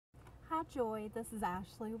about joy. This is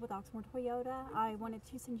Ashley with Oxmoor Toyota. I wanted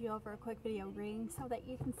to send you over a quick video greeting so that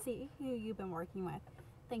you can see who you've been working with.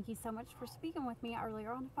 Thank you so much for speaking with me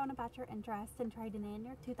earlier on the phone about your interest in trading in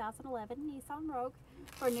your 2011 Nissan Rogue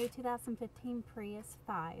for a new 2015 Prius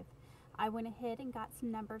 5. I went ahead and got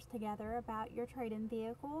some numbers together about your trade-in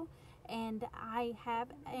vehicle, and I have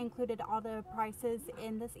included all the prices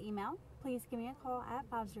in this email. Please give me a call at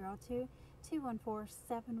 502-214-7166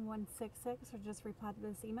 or just reply to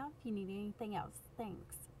this email if you need anything else.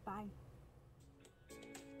 Thanks. Bye.